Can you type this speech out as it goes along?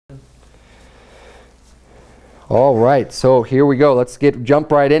All right, so here we go. Let's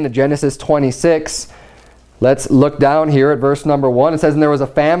jump right into Genesis 26. Let's look down here at verse number 1. It says, "And there was a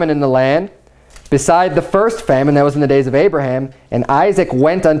famine in the land, beside the first famine that was in the days of Abraham. And Isaac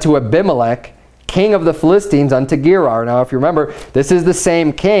went unto Abimelech, king of the Philistines, unto Gerar." Now, if you remember, this is the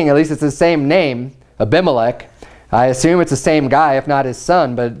same king. At least it's the same name, Abimelech. I assume it's the same guy, if not his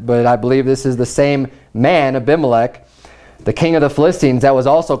son, but I believe this is the same man, Abimelech, the king of the Philistines, that was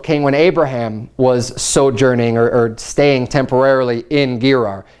also king when Abraham was sojourning or staying temporarily in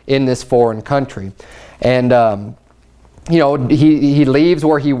Gerar, in this foreign country. And, you know, he leaves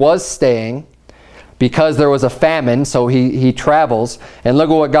where he was staying because there was a famine, so he travels. And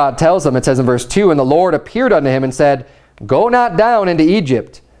look at what God tells him. It says in verse 2, "And the Lord appeared unto him and said, Go not down into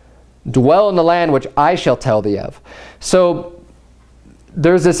Egypt. Dwell in the land which I shall tell thee of." So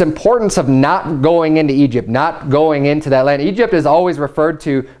there's this importance of not going into Egypt, not going into that land. Egypt is always referred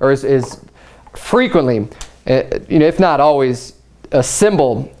to, or is frequently, you know, if not always, a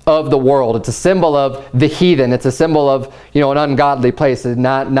symbol of the world. It's a symbol of the heathen. It's a symbol of, you know, an ungodly place.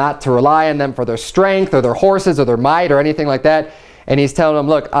 Not to rely on them for their strength or their horses or their might or anything like that. And he's telling them,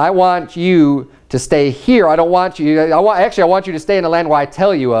 look, I want you to stay here. I don't want you, actually I want you to stay in the land where I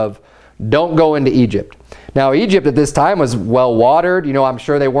tell you of. Don't go into Egypt. Now, Egypt at this time was well watered. You know, I'm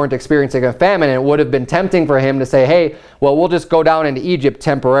sure they weren't experiencing a famine, and it would have been tempting for him to say, hey, well, we'll just go down into Egypt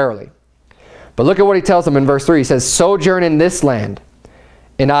temporarily. But look at what he tells them in verse 3. He says, "Sojourn in this land,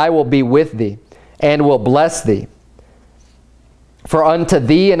 and I will be with thee, and will bless thee. For unto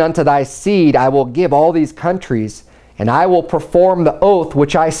thee and unto thy seed I will give all these countries, and I will perform the oath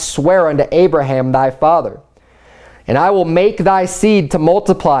which I swear unto Abraham thy father. And I will make thy seed to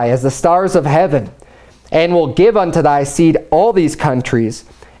multiply as the stars of heaven, and will give unto thy seed all these countries,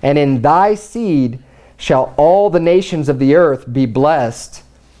 and in thy seed shall all the nations of the earth be blessed,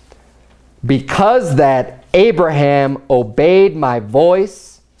 because that Abraham obeyed my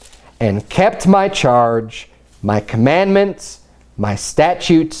voice and kept my charge, my commandments, my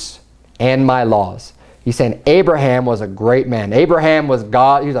statutes, and my laws." He's saying Abraham was a great man. Abraham was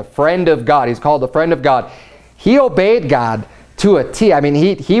God. He was a friend of God. He's called the friend of God. He obeyed God to a T. I mean,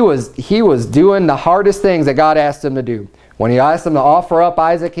 he was doing the hardest things that God asked him to do. When he asked him to offer up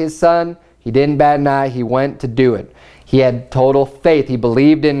Isaac, his son, he didn't bat an eye. He went to do it. He had total faith. He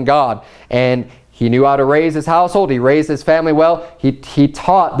believed in God. And he knew how to raise his household. He raised his family well. He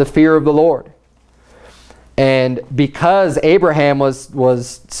taught the fear of the Lord. And because Abraham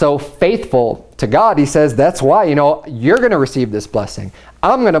was so faithful to God, he says, that's why, you know, you're going to receive this blessing.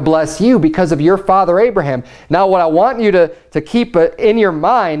 I'm going to bless you because of your father Abraham. Now, what I want you to keep in your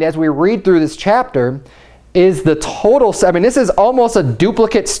mind as we read through this chapter is the total, I mean, this is almost a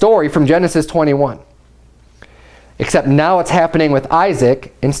duplicate story from Genesis 21. Except now it's happening with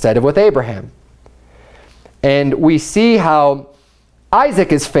Isaac instead of with Abraham. And we see how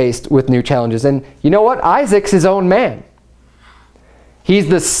Isaac is faced with new challenges. And you know what? Isaac's his own man. He's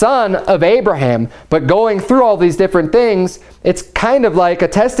the son of Abraham, but going through all these different things, it's kind of like a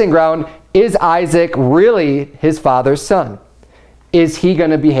testing ground. Is Isaac really his father's son? Is he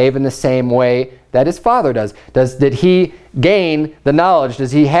going to behave in the same way that his father does? Did he gain the knowledge?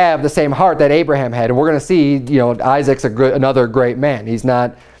 Does he have the same heart that Abraham had? And we're going to see, you know, Isaac's another great man. He's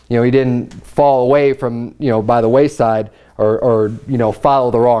not, you know, he didn't fall away from, you know, by the wayside or you know, follow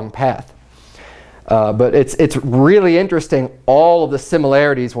the wrong path. But it's really interesting, all of the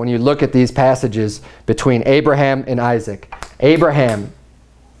similarities when you look at these passages between Abraham and Isaac. Abraham,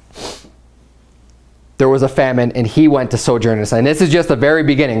 there was a famine and he went to sojourn in this land. This is just the very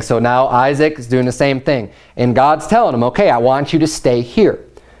beginning. So now Isaac is doing the same thing. And God's telling him, okay, I want you to stay here.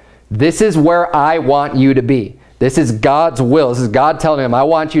 This is where I want you to be. This is God's will. This is God telling him, I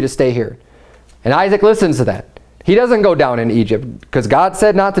want you to stay here. And Isaac listens to that. He doesn't go down into Egypt because God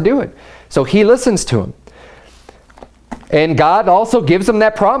said not to do it. So he listens to him. And God also gives him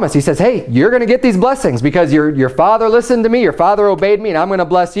that promise. He says, hey, you're going to get these blessings because your father listened to me, your father obeyed me, and I'm going to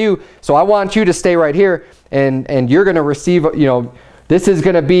bless you. So I want you to stay right here, and you're going to receive, you know, this is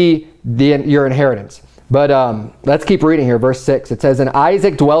going to be your inheritance. But let's keep reading here, verse 6. It says, "And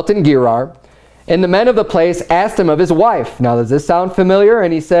Isaac dwelt in Gerar, and the men of the place asked him of his wife." Now, does this sound familiar?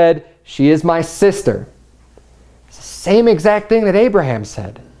 And he said, "She is my sister." Same exact thing that Abraham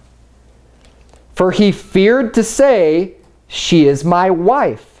said. "For he feared to say, She is my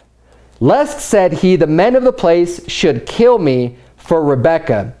wife. Lest, said he, the men of the place should kill me for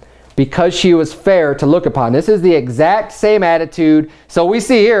Rebekah, because she was fair to look upon." This is the exact same attitude. So we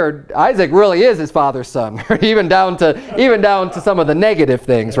see here, Isaac really is his father's son, even down to some of the negative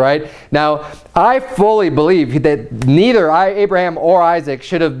things, right? Now, I fully believe that neither Abraham or Isaac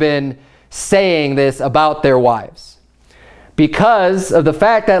should have been saying this about their wives? Because of the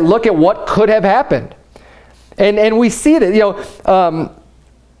fact that look at what could have happened. And we see that,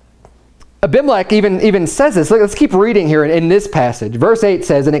 Abimelech even says this. Let's keep reading here in this passage. Verse 8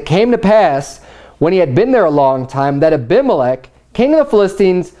 says, "And it came to pass, when he had been there a long time, that Abimelech, king of the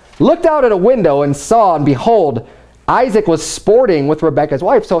Philistines, looked out at a window and saw, and behold, Isaac was sporting with Rebekah's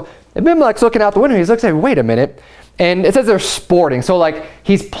wife." So Abimelech's looking out the window. He's looking at, wait a minute. And it says they're sporting. So like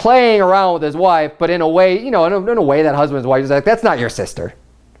he's playing around with his wife, but in a way, in a way that husband and wife is like, that's not your sister,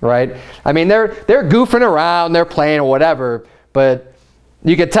 right? I mean, they're goofing around, they're playing or whatever, but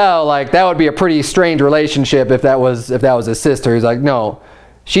you could tell like that would be a pretty strange relationship if that was his sister. He's like, no,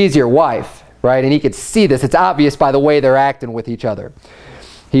 she's your wife, right? And he could see this. It's obvious by the way they're acting with each other.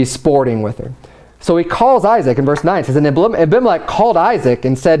 He's sporting with her. So he calls Isaac in verse 9. It says, "And Abimelech called Isaac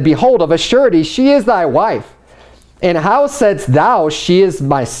and said, Behold, of a surety she is thy wife. And how saidst thou, she is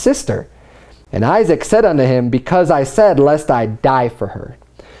my sister? And Isaac said unto him, Because I said, lest I die for her."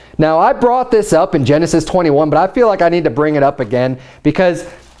 Now I brought this up in Genesis 21, but I feel like I need to bring it up again because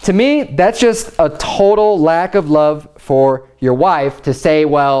to me, that's just a total lack of love for your wife to say,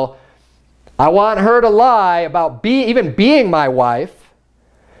 well, I want her to lie about even being my wife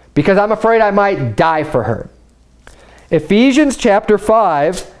because I'm afraid I might die for her. Ephesians chapter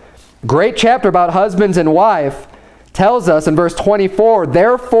 5, great chapter about husbands and wife, tells us in verse 24,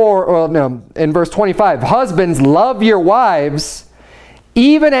 in verse 25, "Husbands, love your wives,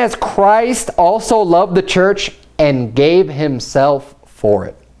 even as Christ also loved the church and gave himself for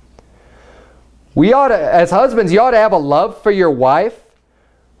it." We ought to, as husbands, you ought to have a love for your wife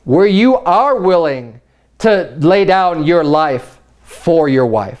where you are willing to lay down your life for your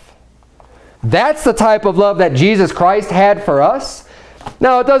wife. That's the type of love that Jesus Christ had for us.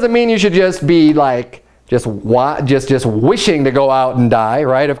 Now, it doesn't mean you should just be like, just wishing to go out and die,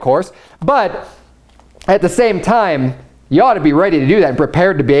 right, of course. But at the same time, you ought to be ready to do that and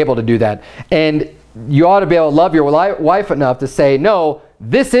prepared to be able to do that. And you ought to be able to love your wife enough to say, no,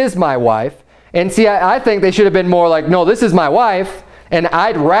 this is my wife. And see, I think they should have been more like, no, this is my wife, and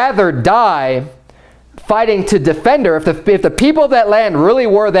I'd rather die fighting to defend her if the people of that land really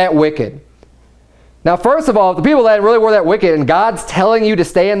were that wicked. Now, first of all, if the people of that land really were that wicked and God's telling you to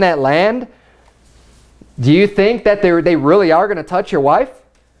stay in that land, do you think that they really are going to touch your wife?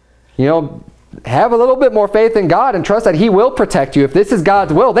 Have a little bit more faith in God and trust that he will protect you if this is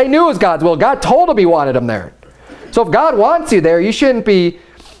God's will. They knew it was God's will. God told them he wanted them there. So if God wants you there, you shouldn't be,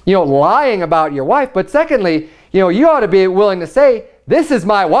 lying about your wife. But secondly, you ought to be willing to say, this is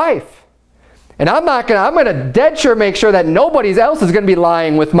my wife. And I'm going to dead sure make sure that nobody else is going to be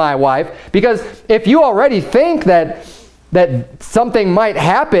lying with my wife. Because if you already think that something might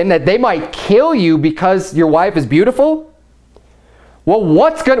happen, that they might kill you because your wife is beautiful, well,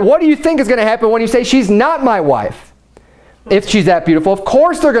 what do you think is going to happen when you say she's not my wife? If she's that beautiful, of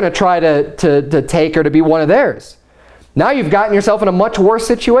course they're going to try to take her to be one of theirs. Now you've gotten yourself in a much worse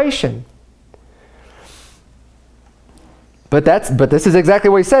situation. But this is exactly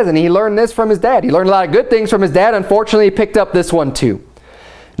what he says, and he learned this from his dad. He learned a lot of good things from his dad. Unfortunately, he picked up this one too.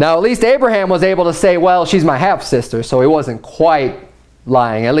 Now, at least Abraham was able to say, well, she's my half-sister, so he wasn't quite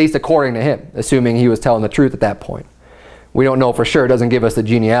lying, at least according to him, assuming he was telling the truth at that point. We don't know for sure. It doesn't give us the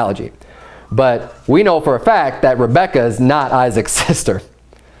genealogy. But we know for a fact that Rebekah is not Isaac's sister.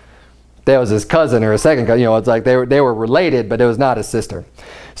 That was his cousin or a second cousin. It's like they were related, but it was not his sister.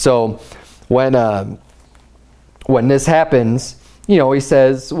 So when this happens, he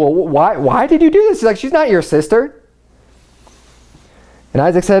says, well, why did you do this? He's like, she's not your sister. And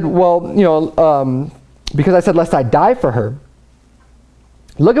Isaac said, well, because I said, lest I die for her.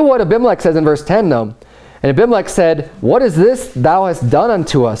 Look at what Abimelech says in verse 10, though. And Abimelech said, what is this thou hast done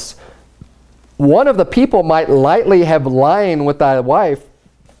unto us? One of the people might lightly have lied with thy wife,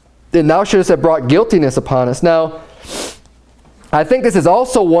 and thou shouldest have brought guiltiness upon us. Now, I think this is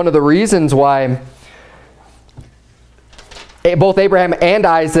also one of the reasons why both Abraham and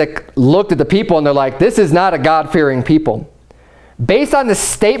Isaac looked at the people and they're like, this is not a God-fearing people. Based on the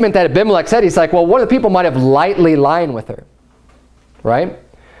statement that Abimelech said, he's like, well, one of the people might have lightly lied with her, right?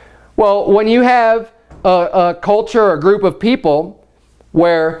 Well, when you have a culture or a group of people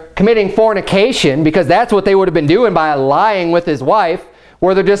where committing fornication, because that's what they would have been doing by lying with his wife,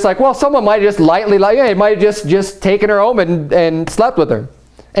 where they're just like, well, someone might have just lightly lied. Yeah, he might have just taken her home and slept with her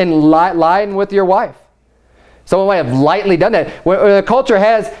and lying with your wife. Someone might have lightly done that. When the culture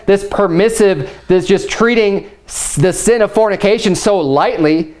has this permissive, this just treating the sin of fornication so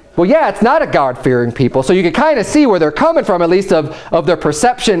lightly, well, yeah, it's not a God-fearing people. So you can kind of see where they're coming from, at least of their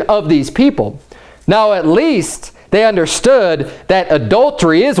perception of these people. Now, at least They understood that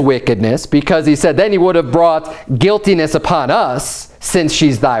adultery is wickedness, because he said, then he would have brought guiltiness upon us, since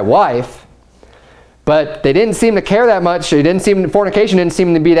she's thy wife. But they didn't seem to care that much. Fornication didn't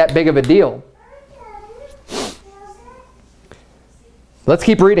seem to be that big of a deal. Let's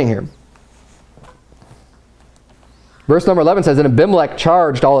keep reading here. Verse number 11 says, and Abimelech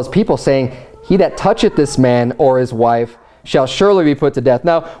charged all his people, saying, he that toucheth this man or his wife shall surely be put to death.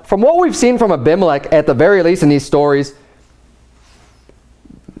 Now, from what we've seen from Abimelech, at the very least in these stories,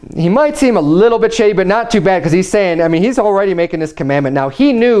 he might seem a little bit shady, but not too bad, because he's saying, I mean, he's already making this commandment. Now,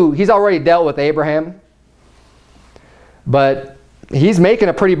 he knew he's already dealt with Abraham, but he's making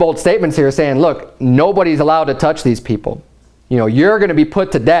a pretty bold statement here, saying, look, nobody's allowed to touch these people. You know, you're going to be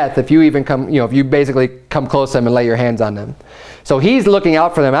put to death if you even come, if you basically come close to them and lay your hands on them. So he's looking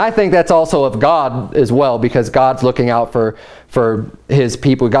out for them. And I think that's also of God as well, because God's looking out for his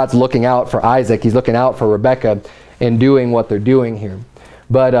people. God's looking out for Isaac. He's looking out for Rebekah in doing what they're doing here.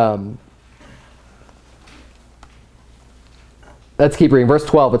 But let's keep reading. Verse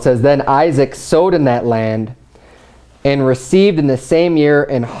 12, it says, then Isaac sowed in that land and received in the same year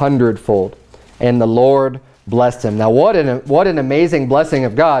an hundredfold. And the Lord blessed him. Now what an amazing blessing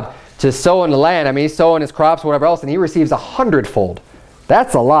of God to sow in the land. I mean, he's sowing his crops, whatever else, and he receives 100-fold.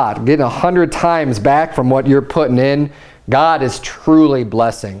 That's a lot. Getting 100 times back from what you're putting in. God is truly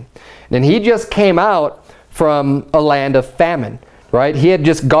blessing. And he just came out from a land of famine, right? He had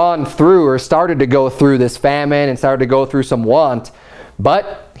just gone through, or started to go through, this famine and started to go through some want.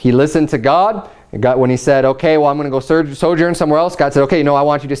 But he listened to God. When he said, okay, well, I'm going to go sojourn somewhere else, God said, okay, no, I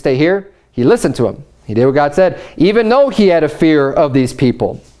want you to stay here. He listened to him. He did what God said, even though he had a fear of these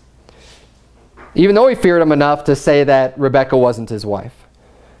people. Even though he feared them enough to say that Rebekah wasn't his wife.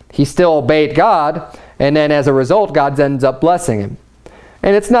 He still obeyed God, and then as a result, God ends up blessing him.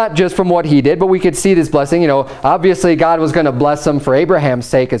 And it's not just from what he did, but we could see this blessing. Obviously God was going to bless him for Abraham's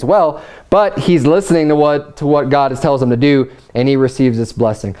sake as well, but he's listening to what God tells him to do, and he receives this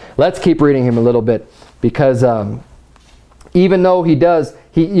blessing. Let's keep reading him a little bit, because even though he does,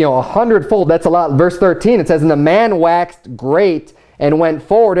 100-fold, that's a lot. Verse 13, it says, and the man waxed great and went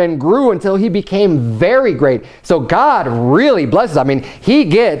forward and grew until he became very great. So God really blesses. I mean, he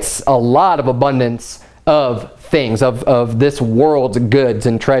gets a lot of abundance of things, of this world's goods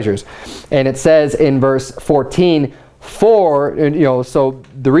and treasures. And it says in verse 14, so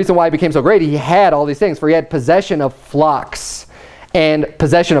the reason why he became so great, he had all these things. For he had possession of flocks and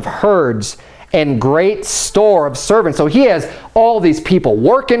possession of herds and great store of servants. So he has all these people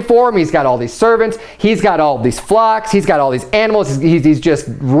working for him. He's got all these servants. He's got all these flocks. He's got all these animals. He's just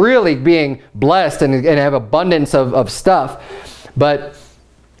really being blessed and have abundance of stuff. But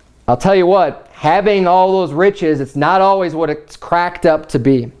I'll tell you what, having all those riches, it's not always what it's cracked up to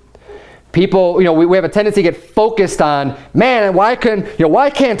be. People, we have a tendency to get focused on, man, why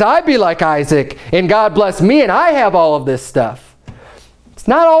can't I be like Isaac and God bless me and I have all of this stuff? It's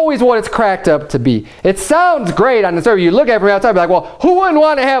not always what it's cracked up to be. It sounds great on the surface. You look at it from the outside and be like, well, who wouldn't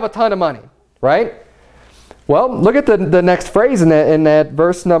want to have a ton of money, right? Well, look at the next phrase in that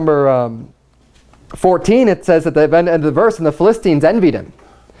verse number 14. It says at the end of the verse, and the Philistines envied him.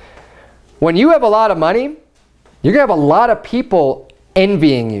 When you have a lot of money, you're going to have a lot of people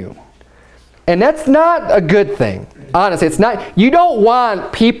envying you. And that's not a good thing. Honestly, it's not. You don't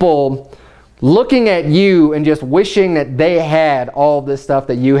want people looking at you and just wishing that they had all this stuff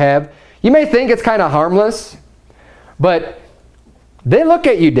that you have. You may think it's kind of harmless, but they look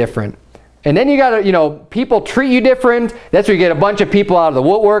at you different. And then you got to, people treat you different. That's where you get a bunch of people out of the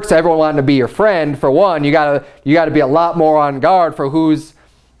woodwork, so everyone wanting to be your friend. For one, you got to be a lot more on guard for who's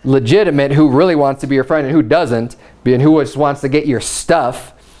legitimate, who really wants to be your friend and who doesn't, and who just wants to get your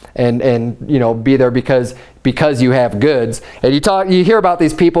stuff and be there because you have goods. And you hear about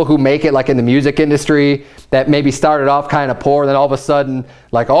these people who make it, like in the music industry, that maybe started off kind of poor, and then all of a sudden,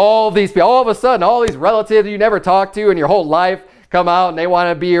 like all these relatives you never talked to in your whole life come out and they want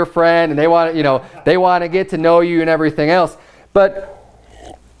to be your friend, and they want to get to know you and everything else. But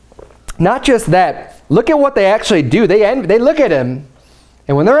not just that. Look at what they actually do. They look at him,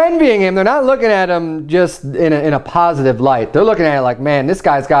 and when they're envying him, they're not looking at him just in a positive light. They're looking at it like, man, this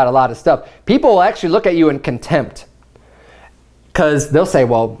guy's got a lot of stuff. People will actually look at you in contempt, because they'll say,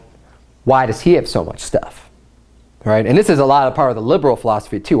 well, why does he have so much stuff? Right? And this is a lot of part of the liberal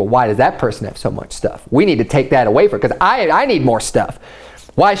philosophy too. Well, why does that person have so much stuff? We need to take that away from it, because I need more stuff.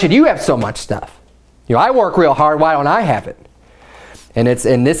 Why should you have so much stuff? I work real hard. Why don't I have it? And this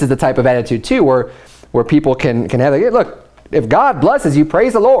is the type of attitude too, where people can have like, look, if God blesses you,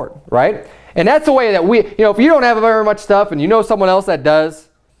 praise the Lord, right? And that's the way that if you don't have very much stuff and you know someone else that does,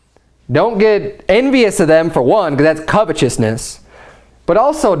 Don't get envious of them for one, because that's covetousness. But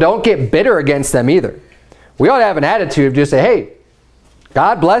also don't get bitter against them either. We ought to have an attitude of just say, hey,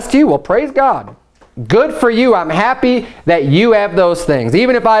 God blessed you. Well, praise God. Good for you. I'm happy that you have those things.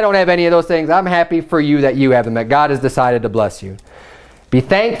 Even if I don't have any of those things, I'm happy for you that you have them, that God has decided to bless you. Be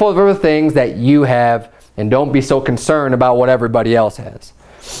thankful for the things that you have, and don't be so concerned about what everybody else has.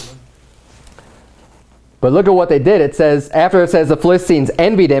 But look at what they did. It says, after it says the Philistines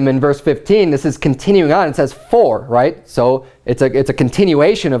envied him in verse 15, this is continuing on. It says for, right? So it's a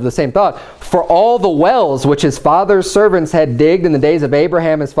continuation of the same thought. For all the wells which his father's servants had digged in the days of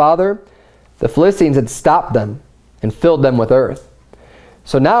Abraham his father, the Philistines had stopped them and filled them with earth.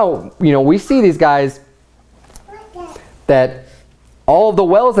 So now, we see these guys that all of the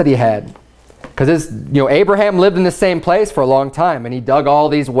wells that he had, because Abraham lived in the same place for a long time, and he dug all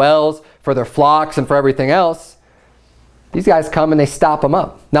these wells for their flocks and for everything else. These guys come and they stop them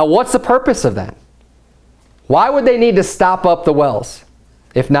up. Now, what's the purpose of that? Why would they need to stop up the wells,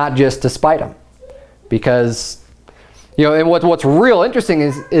 if not just to spite them? Because, and what's real interesting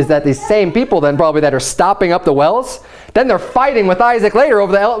is that these same people then probably that are stopping up the wells, then they're fighting with Isaac later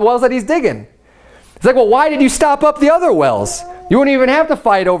over the wells that he's digging. It's like, well, why did you stop up the other wells? You wouldn't even have to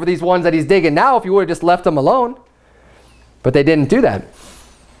fight over these ones that he's digging now if you would have just left them alone. But they didn't do that.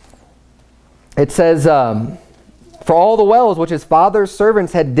 It says, for all the wells which his father's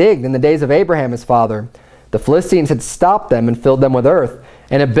servants had digged in the days of Abraham his father, the Philistines had stopped them and filled them with earth.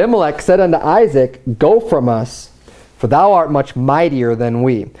 And Abimelech said unto Isaac, go from us, for thou art much mightier than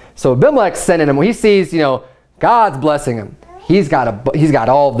we. So Abimelech's sending him. He sees, God's blessing him. He's got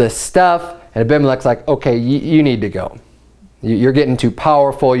all this stuff. And Abimelech's like, okay, you need to go. You're getting too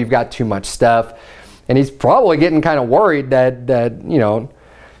powerful. You've got too much stuff. And he's probably getting kind of worried that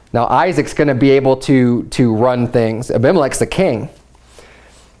now Isaac's going to be able to run things. Abimelech's the king.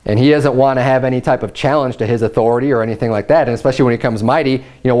 And he doesn't want to have any type of challenge to his authority or anything like that. And especially when he becomes mighty,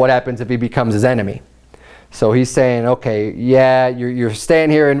 what happens if he becomes his enemy? So he's saying, okay, yeah, you're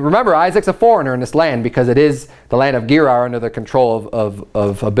staying here. And remember, Isaac's a foreigner in this land because it is the land of Gerar under the control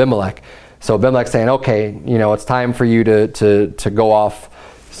of Abimelech. So Abimelech's saying, okay, it's time for you to go off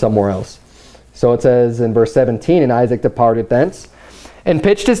somewhere else. So it says in verse 17, and Isaac departed thence and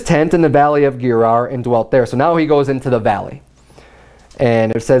pitched his tent in the valley of Gerar and dwelt there. So now he goes into the valley.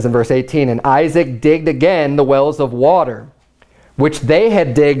 And it says in verse 18, and Isaac digged again the wells of water, which they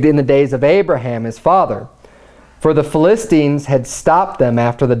had digged in the days of Abraham his father. For the Philistines had stopped them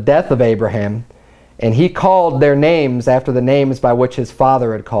after the death of Abraham, and he called their names after the names by which his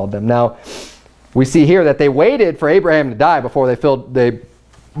father had called them. Now, we see here that they waited for Abraham to die before they filled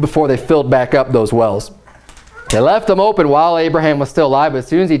back up those wells. They left them open while Abraham was still alive, but as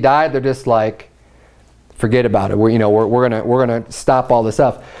soon as he died, they're just like, forget about it. We're gonna stop all this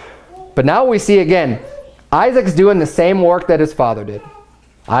stuff. But now we see again, Isaac's doing the same work that his father did.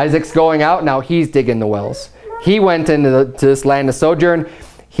 Isaac's going out, now he's digging the wells. He went into to this land of sojourn.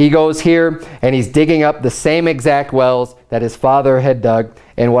 He goes here and he's digging up the same exact wells that his father had dug.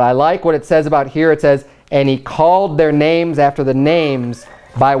 And what I like what it says about here, it says, and he called their names after the names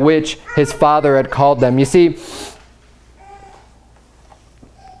by which his father had called them. You see,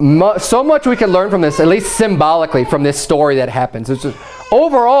 so much we can learn from this, at least symbolically, from this story that happens.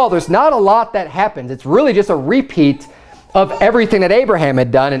 Overall, there's not a lot that happens. It's really just a repeat of everything that Abraham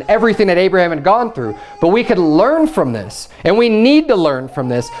had done and everything that Abraham had gone through. But we could learn from this, and we need to learn from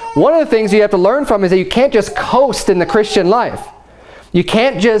this. One of the things you have to learn from is that you can't just coast in the Christian life. You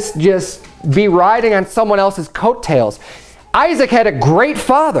can't just be riding on someone else's coattails. Isaac had a great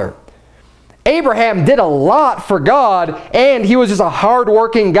father. Abraham did a lot for God, and he was just a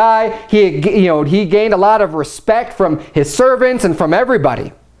hard-working guy. He gained a lot of respect from his servants and from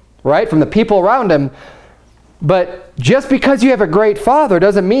everybody, right? From the people around him. But just because you have a great father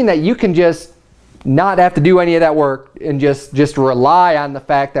doesn't mean that you can just not have to do any of that work and just rely on the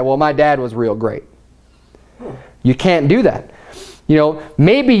fact that, well, my dad was real great. You can't do that.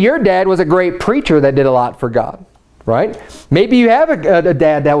 Maybe your dad was a great preacher that did a lot for God, right? Maybe you have a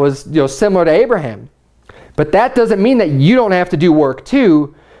dad that was similar to Abraham. But that doesn't mean that you don't have to do work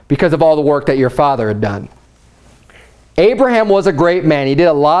too because of all the work that your father had done. Abraham was a great man. He did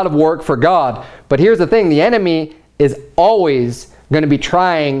a lot of work for God. But here's the thing. The enemy is always going to be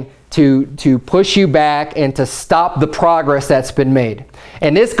trying to push you back and to stop the progress that's been made.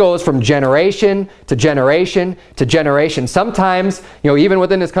 And this goes from generation to generation to generation. Sometimes, even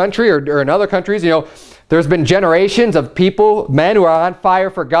within this country or in other countries, there's been generations of people, men who are on fire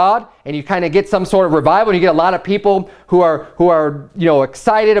for God, and you kind of get some sort of revival, and you get a lot of people who are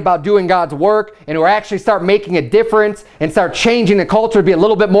excited about doing God's work, and who are actually start making a difference and start changing the culture to be a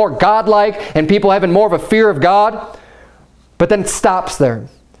little bit more godlike, and people having more of a fear of God. But then it stops there,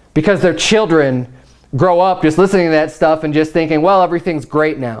 because their children grow up just listening to that stuff and just thinking, well, everything's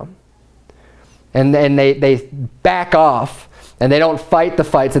great now. And they back off. And they don't fight the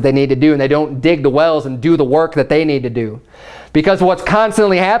fights that they need to do, and they don't dig the wells and do the work that they need to do. Because what's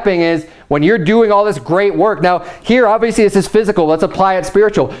constantly happening is when you're doing all this great work, now here obviously this is physical, let's apply it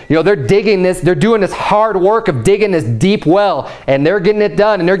spiritual. They're digging this, they're doing this hard work of digging this deep well, and they're getting it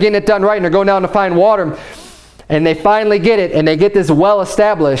done, and they're getting it done right, and they're going down to find water, and they finally get it, and they get this well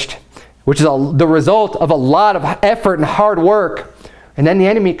established, which is the result of a lot of effort and hard work. And then the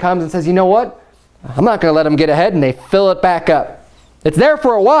enemy comes and says, you know what? I'm not going to let them get ahead, and they fill it back up. It's there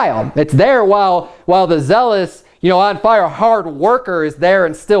for a while. It's there while the zealous, on fire, hard worker is there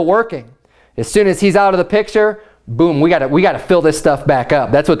and still working. As soon as he's out of the picture, boom, we got to fill this stuff back up.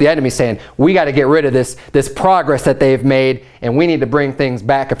 That's what the enemy's saying. We got to get rid of this progress that they've made, and we need to bring things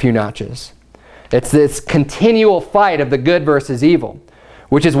back a few notches. It's this continual fight of the good versus evil,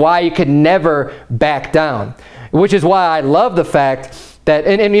 which is why you could never back down. Which is why I love the fact that,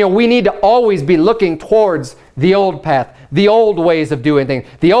 and we need to always be looking towards the old path, the old ways of doing things,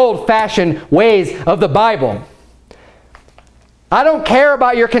 the old-fashioned ways of the Bible. I don't care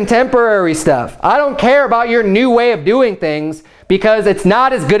about your contemporary stuff. I don't care about your new way of doing things, because it's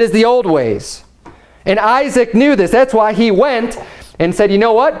not as good as the old ways. And Isaac knew this. That's why he went and said, you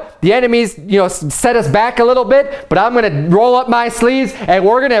know what? The enemies, set us back a little bit, but I'm going to roll up my sleeves, and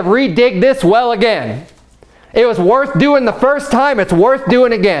we're going to redig this well again. It was worth doing the first time. It's worth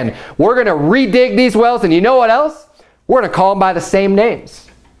doing again. We're going to redig these wells, and you know what else? We're going to call them by the same names.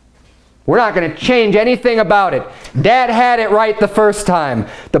 We're not going to change anything about it. Dad had it right the first time.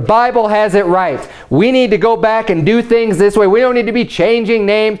 The Bible has it right. We need to go back and do things this way. We don't need to be changing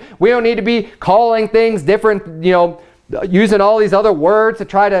names. We don't need to be calling things different, using all these other words to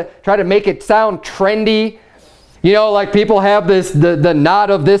try to make it sound trendy. Like people have the not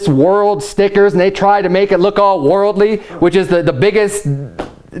of this world stickers, and they try to make it look all worldly, which is the biggest,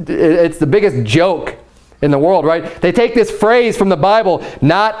 it's the biggest joke in the world, right? They take this phrase from the Bible,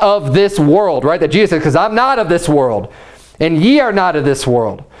 not of this world, right? That Jesus said, because I'm not of this world, and ye are not of this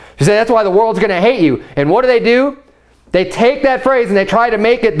world. You say, that's why the world's going to hate you. And what do? They take that phrase and they try to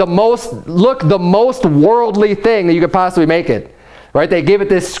make it the most worldly thing that you could possibly make it. Right? They give it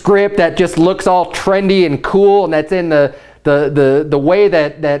this script that just looks all trendy and cool, and that's in the way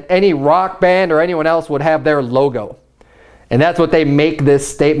that any rock band or anyone else would have their logo. And that's what they make this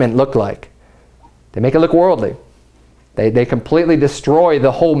statement look like. They make it look worldly. They completely destroy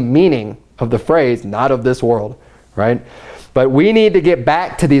the whole meaning of the phrase, not of this world. Right? But we need to get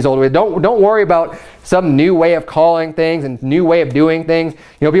back to these old ways. Don't worry about some new way of calling things and new way of doing things.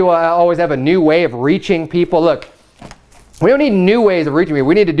 People always have a new way of reaching people. Look, we don't need new ways of reaching people.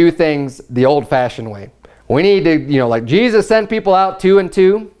 We need to do things the old-fashioned way. We need to, like Jesus sent people out 2 and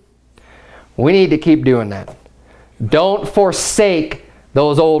 2. We need to keep doing that. Don't forsake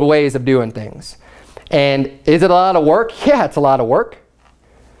those old ways of doing things. And is it a lot of work? Yeah, it's a lot of work.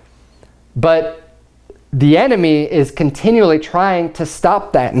 But the enemy is continually trying to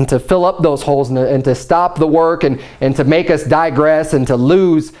stop that and to fill up those holes and to stop the work and to make us digress and to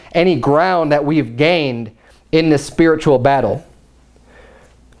lose any ground that we've gained in this spiritual battle.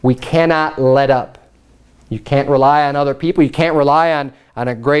 We cannot let up. You can't rely on other people. You can't rely on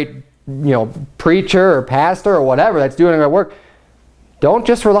a great preacher or pastor or whatever that's doing their work. Don't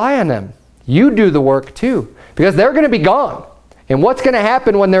just rely on them. You do the work too, because they're going to be gone. And what's going to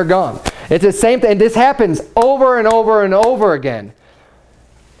happen when they're gone? It's the same thing. And this happens over and over and over again.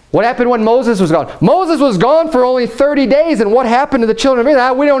 What happened when Moses was gone? Moses was gone for only 30 days, and what happened to the children of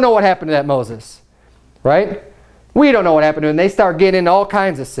Israel? We don't know what happened to that Moses. Right? We don't know what happened to them. They start getting into all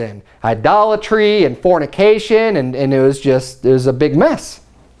kinds of sin. Idolatry and fornication, and it was a big mess.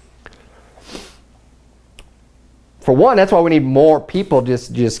 For one, that's why we need more people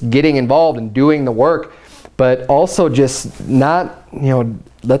just getting involved and doing the work. But also just not,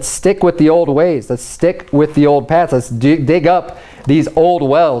 let's stick with the old ways. Let's stick with the old paths. Let's dig up these old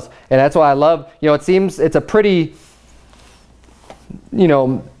wells. And that's why I love, it seems it's a pretty,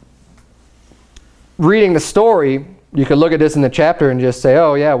 reading the story, you could look at this in the chapter and just say,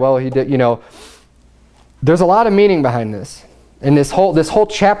 oh yeah, well he did, there's a lot of meaning behind this. And this whole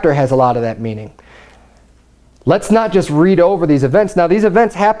chapter has a lot of that meaning. Let's not just read over these events. Now these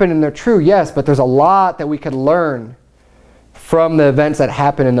events happen and they're true, yes, but there's a lot that we could learn from the events that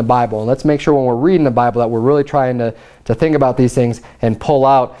happen in the Bible. And let's make sure when we're reading the Bible that we're really trying to think about these things and pull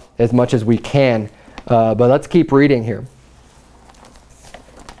out as much as we can. But let's keep reading here.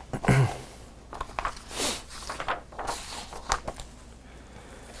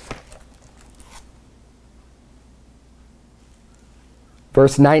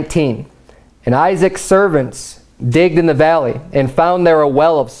 Verse 19, and Isaac's servants digged in the valley and found there a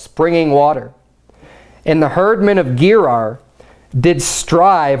well of springing water. And the herdmen of Gerar did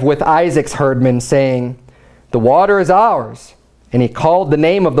strive with Isaac's herdmen, saying, the water is ours. And he called the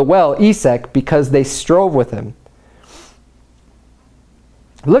name of the well Esek, because they strove with him.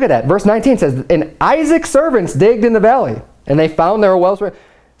 Look at that. Verse 19 says, and Isaac's servants digged in the valley, and they found there a well.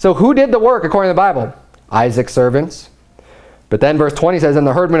 So who did the work according to the Bible? Isaac's servants. But then verse 20 says, and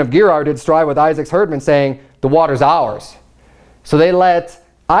the herdmen of Gerar did strive with Isaac's herdmen, saying, the water's ours. So they let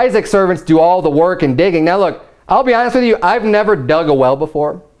Isaac's servants do all the work and digging. Now look, I'll be honest with you, I've never dug a well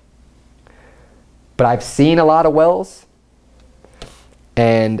before. But I've seen a lot of wells.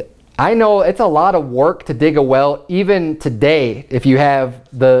 And I know it's a lot of work to dig a well. Even today, if you have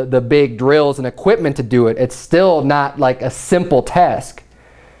the big drills and equipment to do it, it's still not like a simple task.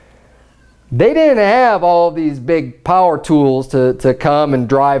 They didn't have all these big power tools to come and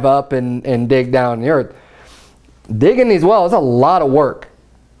drive up and dig down the earth. Digging these wells is a lot of work.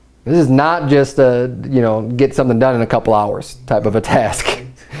 This is not just a, get something done in a couple hours type of a task.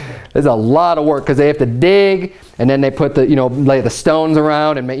 There's a lot of work because they have to dig, and then they put the, lay the stones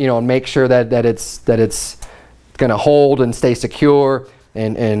around and make sure that it's going to hold and stay secure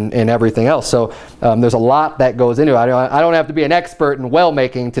and everything else. So there's a lot that goes into it. I don't have to be an expert in well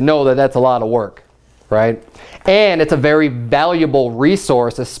making to know that that's a lot of work, right? And it's a very valuable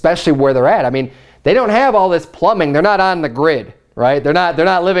resource, especially where they're at. I mean, they don't have all this plumbing. They're not on the grid, right? They're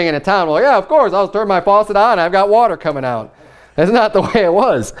not living in a town. Well, yeah, of course, I'll turn my faucet on. I've got water coming out. That's not the way it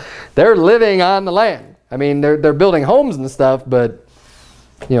was. They're living on the land. I mean, they're building homes and stuff, but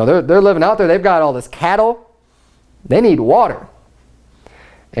they're living out there. They've got all this cattle. They need water,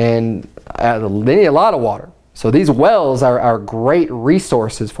 and they need a lot of water. So these wells are great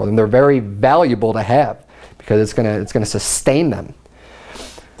resources for them. They're very valuable to have because it's gonna sustain them.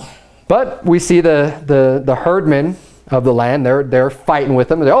 But we see the herdmen of the land. They're fighting with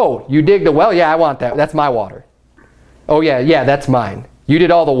them. Oh, you digged a well? Yeah, I want that. That's my water. Oh yeah, that's mine. You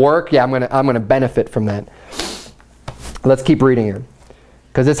did all the work. Yeah, I'm gonna benefit from that. Let's keep reading here,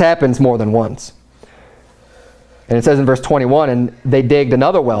 because this happens more than once. And it says in verse 21, and they digged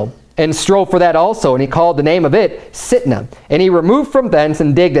another well and strove for that also, and he called the name of it Sitnah. And he removed from thence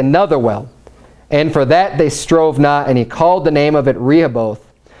and digged another well, and for that they strove not, and he called the name of it Rehoboth.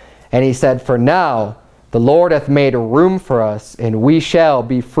 And he said, for now the Lord hath made room for us, and we shall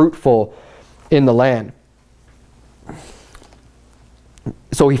be fruitful in the land.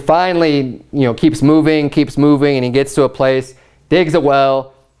 So he finally, keeps moving, and he gets to a place, digs a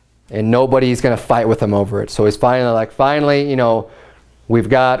well, and nobody's going to fight with him over it. So he's finally like, we've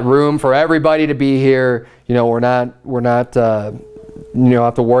got room for everybody to be here. We're not have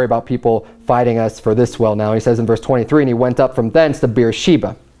to worry about people fighting us for this well now. He says in verse 23, and he went up from thence to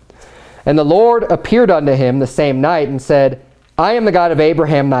Beersheba. And the Lord appeared unto him the same night and said, I am the God of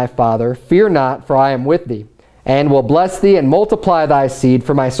Abraham thy father. Fear not, for I am with thee, and will bless thee and multiply thy seed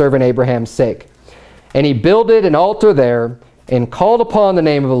for my servant Abraham's sake. And he builded an altar there, and called upon the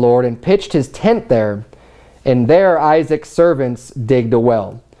name of the Lord, and pitched his tent there. And there Isaac's servants digged a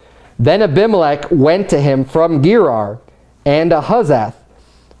well. Then Abimelech went to him from Gerar, and Ahuzath,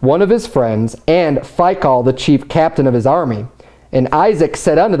 one of his friends, and Phicol, the chief captain of his army. And Isaac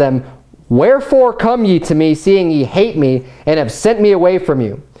said unto them, wherefore come ye to me, seeing ye hate me, and have sent me away from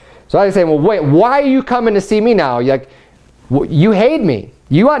you? So I say, well, wait, why are you coming to see me now? You hate me.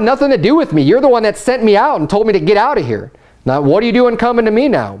 You want nothing to do with me. You're the one that sent me out and told me to get out of here. Now, what are you doing coming to me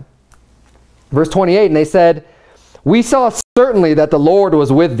now? Verse 28, and they said, we saw certainly that the Lord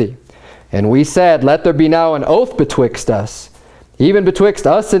was with thee. And we said, let there be now an oath betwixt us, even betwixt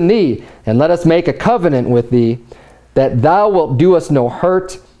us and thee, and let us make a covenant with thee, that thou wilt do us no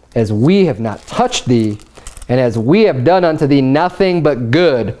hurt, as we have not touched thee, and as we have done unto thee nothing but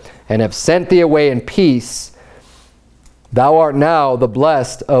good, and have sent thee away in peace. Thou art now the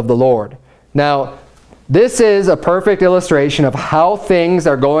blessed of the Lord. Now, this is a perfect illustration of how things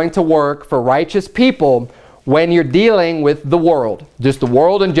are going to work for righteous people when you're dealing with the world. Just the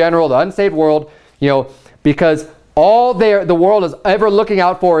world in general, the unsaved world, because all the world is ever looking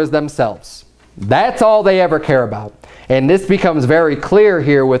out for is themselves. That's all they ever care about. And this becomes very clear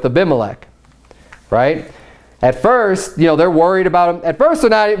here with Abimelech, right? At first, they're worried about him. At first,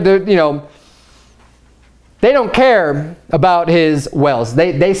 they're they don't care about his wells.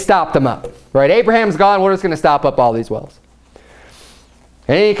 They stop them up, right? Abraham's gone. We're just going to stop up all these wells.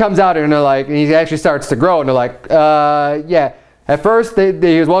 And he comes out and they're like, and he actually starts to grow, and they're like, yeah. At first,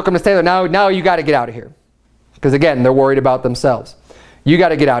 he was welcome to stay there. Now you got to get out of here. Because again, they're worried about themselves. You got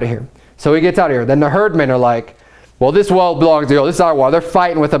to get out of here. So he gets out of here. Then the herdmen are like, well, this well belongs to you. This is our well. They're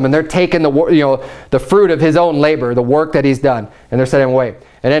fighting with him, and they're taking the fruit of his own labor, the work that he's done, and they're setting him away.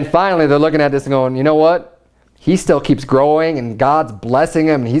 And then finally, they're looking at this and going, you know what? He still keeps growing, and God's blessing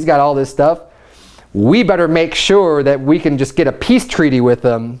him, and he's got all this stuff. We better make sure that we can just get a peace treaty with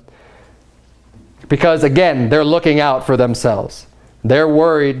them, because again, they're looking out for themselves. They're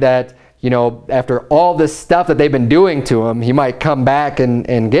worried that, after all this stuff that they've been doing to him, he might come back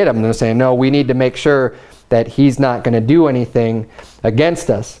and get him. And they're saying, no, we need to make sure that he's not going to do anything against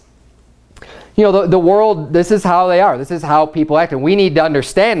us. The world, this is how they are. This is how people act. And we need to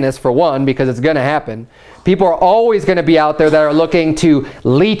understand this, for one, because it's going to happen. People are always going to be out there that are looking to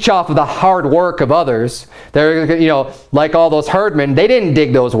leech off of the hard work of others. They're, like all those herdmen, they didn't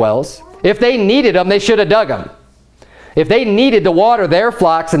dig those wells. If they needed them, they should have dug them. If they needed to water their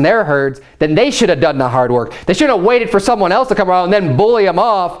flocks and their herds, then they should have done the hard work. They shouldn't have waited for someone else to come around and then bully them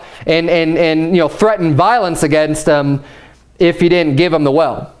off and threaten violence against them if you didn't give them the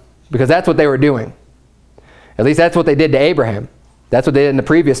well. Because that's what they were doing. At least that's what they did to Abraham. That's what they did in the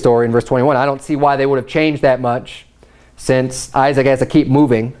previous story in verse 21. I don't see why they would have changed that much, since Isaac has to keep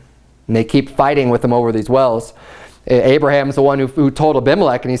moving and they keep fighting with him over these wells. Abraham's the one who told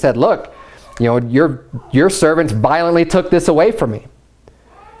Abimelech, and he said, look, your servants violently took this away from me.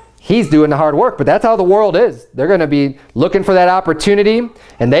 He's doing the hard work, but that's how the world is. They're going to be looking for that opportunity,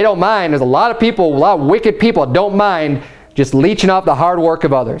 and they don't mind. There's a lot of people, a lot of wicked people don't mind just leeching off the hard work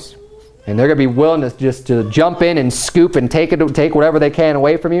of others. And they're going to be willing to just to jump in and scoop and take whatever they can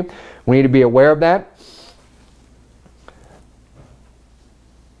away from you. We need to be aware of that.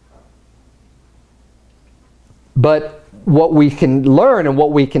 But what we can learn and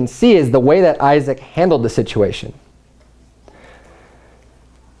what we can see is the way that Isaac handled the situation.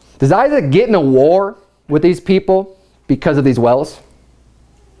 Does Isaac get in a war with these people because of these wells?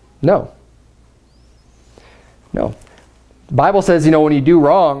 No. No. The Bible says, when you do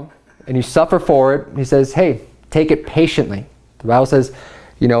wrong and you suffer for it, he says, hey, take it patiently. The Bible says,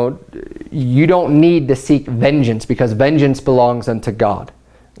 you don't need to seek vengeance, because vengeance belongs unto God.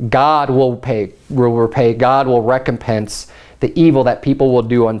 God will repay, God will recompense the evil that people will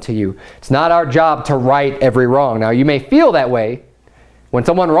do unto you. It's not our job to right every wrong. Now, you may feel that way. When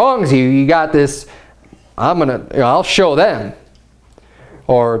someone wrongs you, you got this, I'll show them.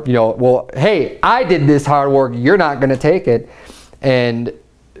 Or, well, hey, I did this hard work, you're not going to take it. And,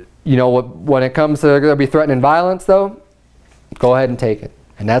 when it comes to going to be threatening violence, though, go ahead and take it.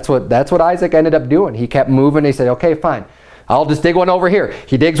 And that's what Isaac ended up doing. He kept moving. He said, okay, fine. I'll just dig one over here.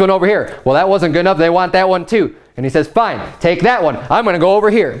 He digs one over here. Well, that wasn't good enough. They want that one too. And he says, fine, take that one. I'm going to go over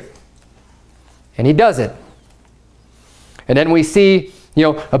here. And he does it. And then we see,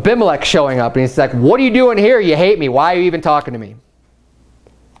 Abimelech showing up. And he's like, what are you doing here? You hate me. Why are you even talking to me?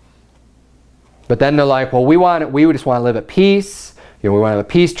 But then they're like, well, we just want to live at peace. We want to have a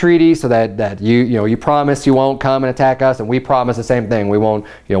peace treaty so that you promise you won't come and attack us, and we promise the same thing. We won't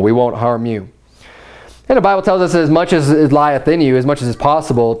harm you. And the Bible tells us, as much as it lieth in you, as much as is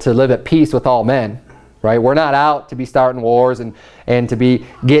possible, to live at peace with all men. Right? We're not out to be starting wars and to be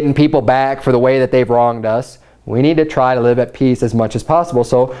getting people back for the way that they've wronged us. We need to try to live at peace as much as possible.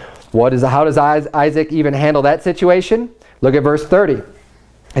 So how does Isaac even handle that situation? Look at verse 30.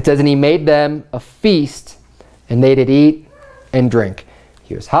 It says, and he made them a feast, and they did eat and drink.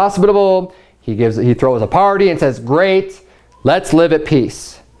 He was hospitable. He throws a party and says, great, let's live at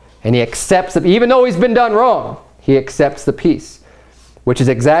peace. And he accepts it, even though he's been done wrong, he accepts the peace, which is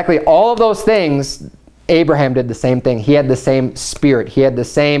exactly all of those things. Abraham did the same thing. He had the same spirit. He had the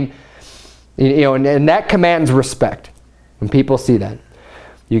same, and that commands respect when people see that.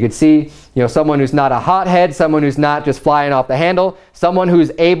 You could see, someone who's not a hothead, someone who's not just flying off the handle, someone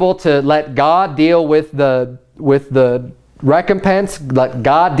who's able to let God deal with the recompense, let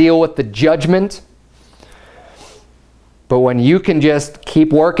God deal with the judgment. But when you can just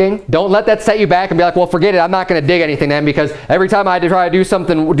keep working, don't let that set you back and be like, well, forget it, I'm not going to dig anything then, because every time I try to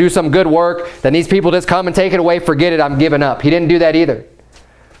do some good work, then these people just come and take it away, forget it, I'm giving up. He didn't do that either.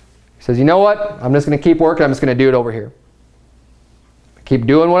 He says, you know what, I'm just going to keep working, I'm just going to do it over here. Keep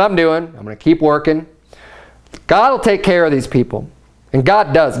doing what I'm doing, I'm going to keep working. God will take care of these people. And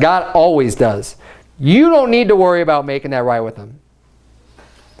God does, God always does. You don't need to worry about making that right with them.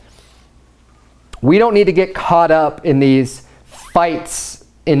 We don't need to get caught up in these fights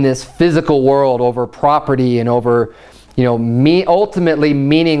in this physical world over property and over, you know, ultimately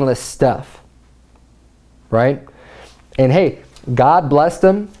meaningless stuff, right? And hey, God blessed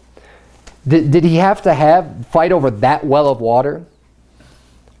him. Did he have to fight over that well of water?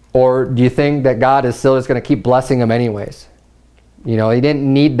 Or do you think that God is still just going to keep blessing him anyways? You know, he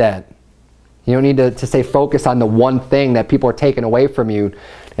didn't need that. You don't need to stay focused on the one thing that people are taking away from you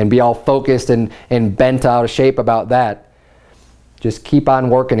and be all focused and bent out of shape about that. Just keep on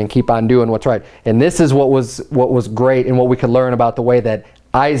working and keep on doing what's right. And this is what was great and what we could learn about the way that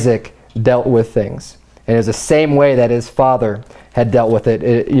Isaac dealt with things. And it's the same way that his father had dealt with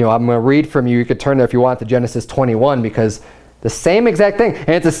it. You know, I'm going to read from you. You could turn there if you want to Genesis 21, because the same exact thing. And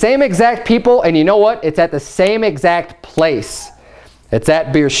it's the same exact people. And you know what? It's at the same exact place. It's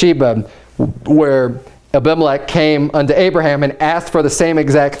at Beersheba, where Abimelech came unto Abraham and asked for the same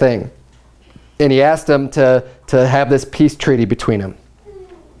exact thing. And he asked him to have this peace treaty between them.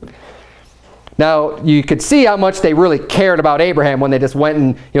 Now, you could see how much they really cared about Abraham when they just went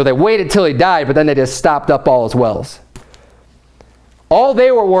and, you know, they waited till he died, but then they just stopped up all his wells. All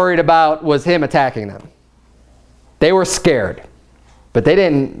they were worried about was him attacking them. They were scared. But they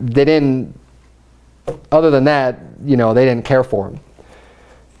didn't, other than that, you know, they didn't care for him.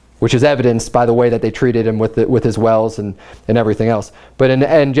 Which is evidenced by the way that they treated him with his wells and everything else. But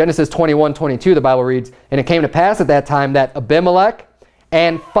in Genesis 21:22, the Bible reads, "And it came to pass at that time that Abimelech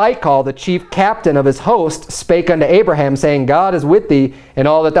and Phicol, the chief captain of his host, spake unto Abraham, saying, God is with thee in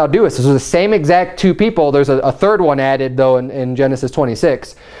all that thou doest." This was the same exact two people. There's a third one added, though, in Genesis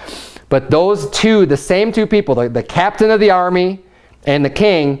 26. But those two, the same two people, the captain of the army and the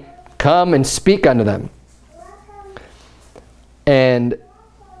king, come and speak unto them. And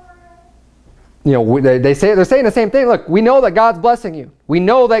you know, they're saying the same thing. Look, we know that God's blessing you. We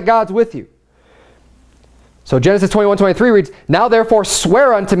know that God's with you. So Genesis 21:23 reads, "Now therefore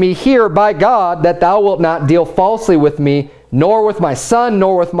swear unto me here by God that thou wilt not deal falsely with me, nor with my son,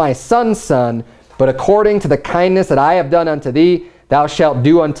 nor with my son's son, but according to the kindness that I have done unto thee, thou shalt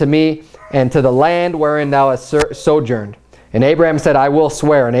do unto me, and to the land wherein thou hast sojourned." And Abraham said, "I will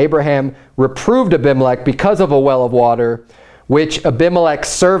swear." And Abraham reproved Abimelech because of a well of water, which Abimelech's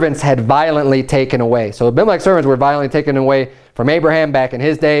servants had violently taken away. So Abimelech's servants were violently taken away from Abraham back in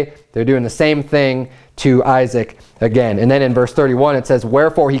his day. They're doing the same thing to Isaac again. And then in verse 31 it says,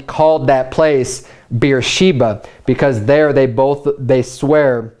 "Wherefore he called that place Beersheba, because there they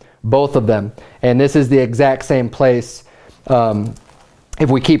swear, both of them." And this is the exact same place. If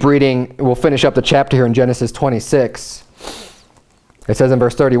we keep reading, we'll finish up the chapter here in Genesis 26. It says in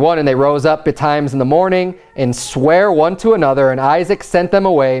verse 31, "And they rose up betimes in the morning, and sware one to another, and Isaac sent them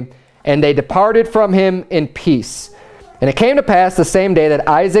away, and they departed from him in peace. And it came to pass the same day that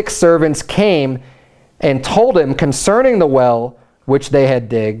Isaac's servants came and told him concerning the well which they had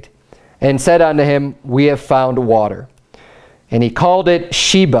digged, and said unto him, We have found water. And he called it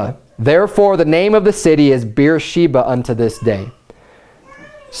Sheba. Therefore the name of the city is Beersheba unto this day."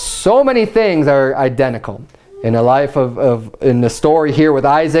 So many things are identical in the life in the story here with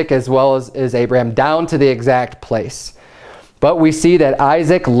Isaac as well as Abraham, down to the exact place. But we see that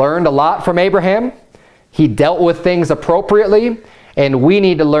Isaac learned a lot from Abraham. He dealt with things appropriately, and we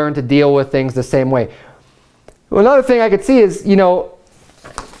need to learn to deal with things the same way. Well, another thing I could see is, you know,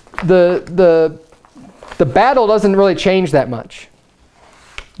 the battle doesn't really change that much.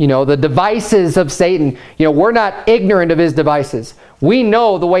 You know, the devices of Satan, you know, we're not ignorant of his devices. We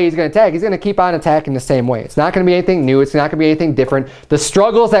know the way he's going to attack. He's going to keep on attacking the same way. It's not going to be anything new. It's not going to be anything different. The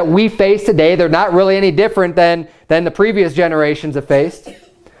struggles that we face today, they're not really any different than the previous generations have faced.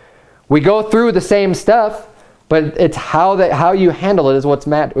 We go through the same stuff, but it's how you handle it is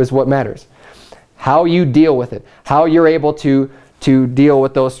what matters. How you deal with it. How you're able to deal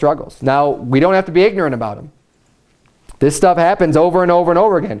with those struggles. Now, we don't have to be ignorant about them. This stuff happens over and over and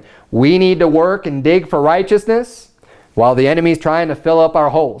over again. We need to work and dig for righteousness while the enemy's trying to fill up our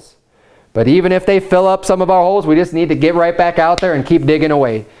holes. But even if they fill up some of our holes, we just need to get right back out there and keep digging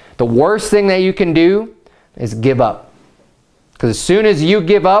away. The worst thing that you can do is give up. Because as soon as you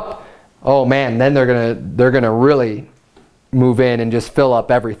give up, oh man, then they're gonna really move in and just fill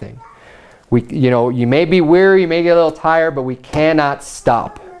up everything. You may be weary, you may get a little tired, but we cannot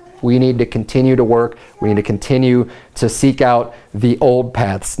stop. We need to continue to work. We need to continue to seek out the old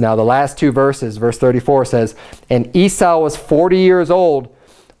paths. Now the last two verses, verse 34 says, "And Esau was 40 years old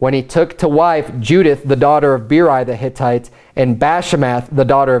when he took to wife Judith, the daughter of Beri the Hittite, and Bashemath, the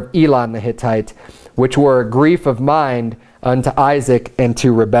daughter of Elon the Hittite, which were a grief of mind unto Isaac and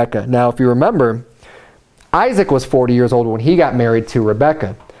to Rebekah." Now if you remember, Isaac was 40 years old when he got married to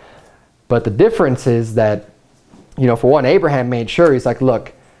Rebekah. But the difference is that you know, for one, Abraham made sure, he's like,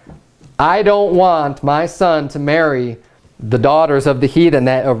 look, I don't want my son to marry the daughters of the heathen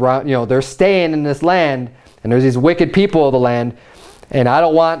that around, you know, they're staying in this land, and there's these wicked people of the land, and I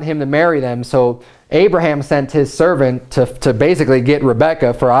don't want him to marry them. So Abraham sent his servant to basically get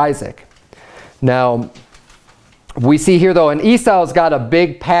Rebekah for Isaac. Now, we see here though, and Esau's got a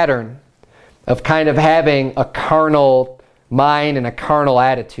big pattern of kind of having a carnal mind and a carnal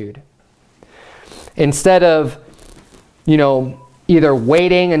attitude. Instead of, you know, either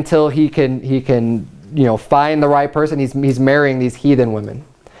waiting until he can you know, find the right person, he's marrying these heathen women.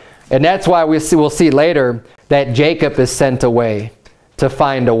 And that's why we'll see later that Jacob is sent away to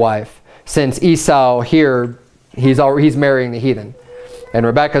find a wife, since Esau here, he's marrying the heathen. And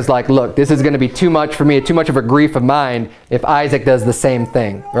Rebekah's like, look, this is going to be too much for me, too much of a grief of mine if Isaac does the same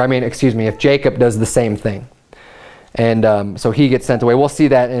thing. Or I mean, excuse me, if Jacob does the same thing. And so he gets sent away. We'll see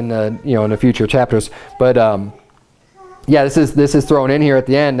that in you know, in the future chapters. But yeah, this is thrown in here at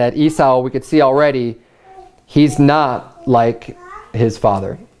the end that Esau, we could see already, he's not like his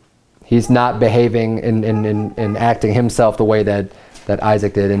father. He's not behaving and acting himself the way that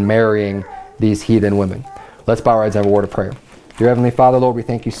Isaac did in marrying these heathen women. Let's bow our heads and have a word of prayer. Dear Heavenly Father, Lord, we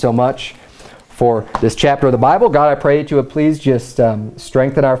thank you so much for this chapter of the Bible. God, I pray that you would please just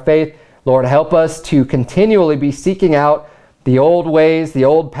strengthen our faith. Lord, help us to continually be seeking out the old ways, the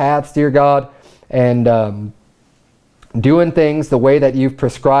old paths, dear God, and doing things the way that you've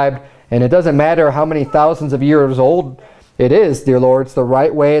prescribed. And it doesn't matter how many thousands of years old it is, dear Lord. It's the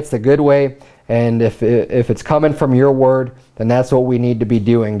right way. It's the good way. And if it's coming from your word, then that's what we need to be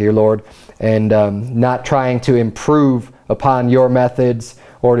doing, dear Lord. And not trying to improve upon your methods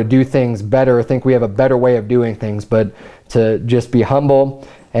or to do things better or think we have a better way of doing things, but to just be humble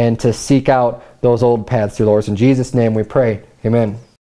and to seek out those old paths, dear Lord. In Jesus' name we pray. Amen.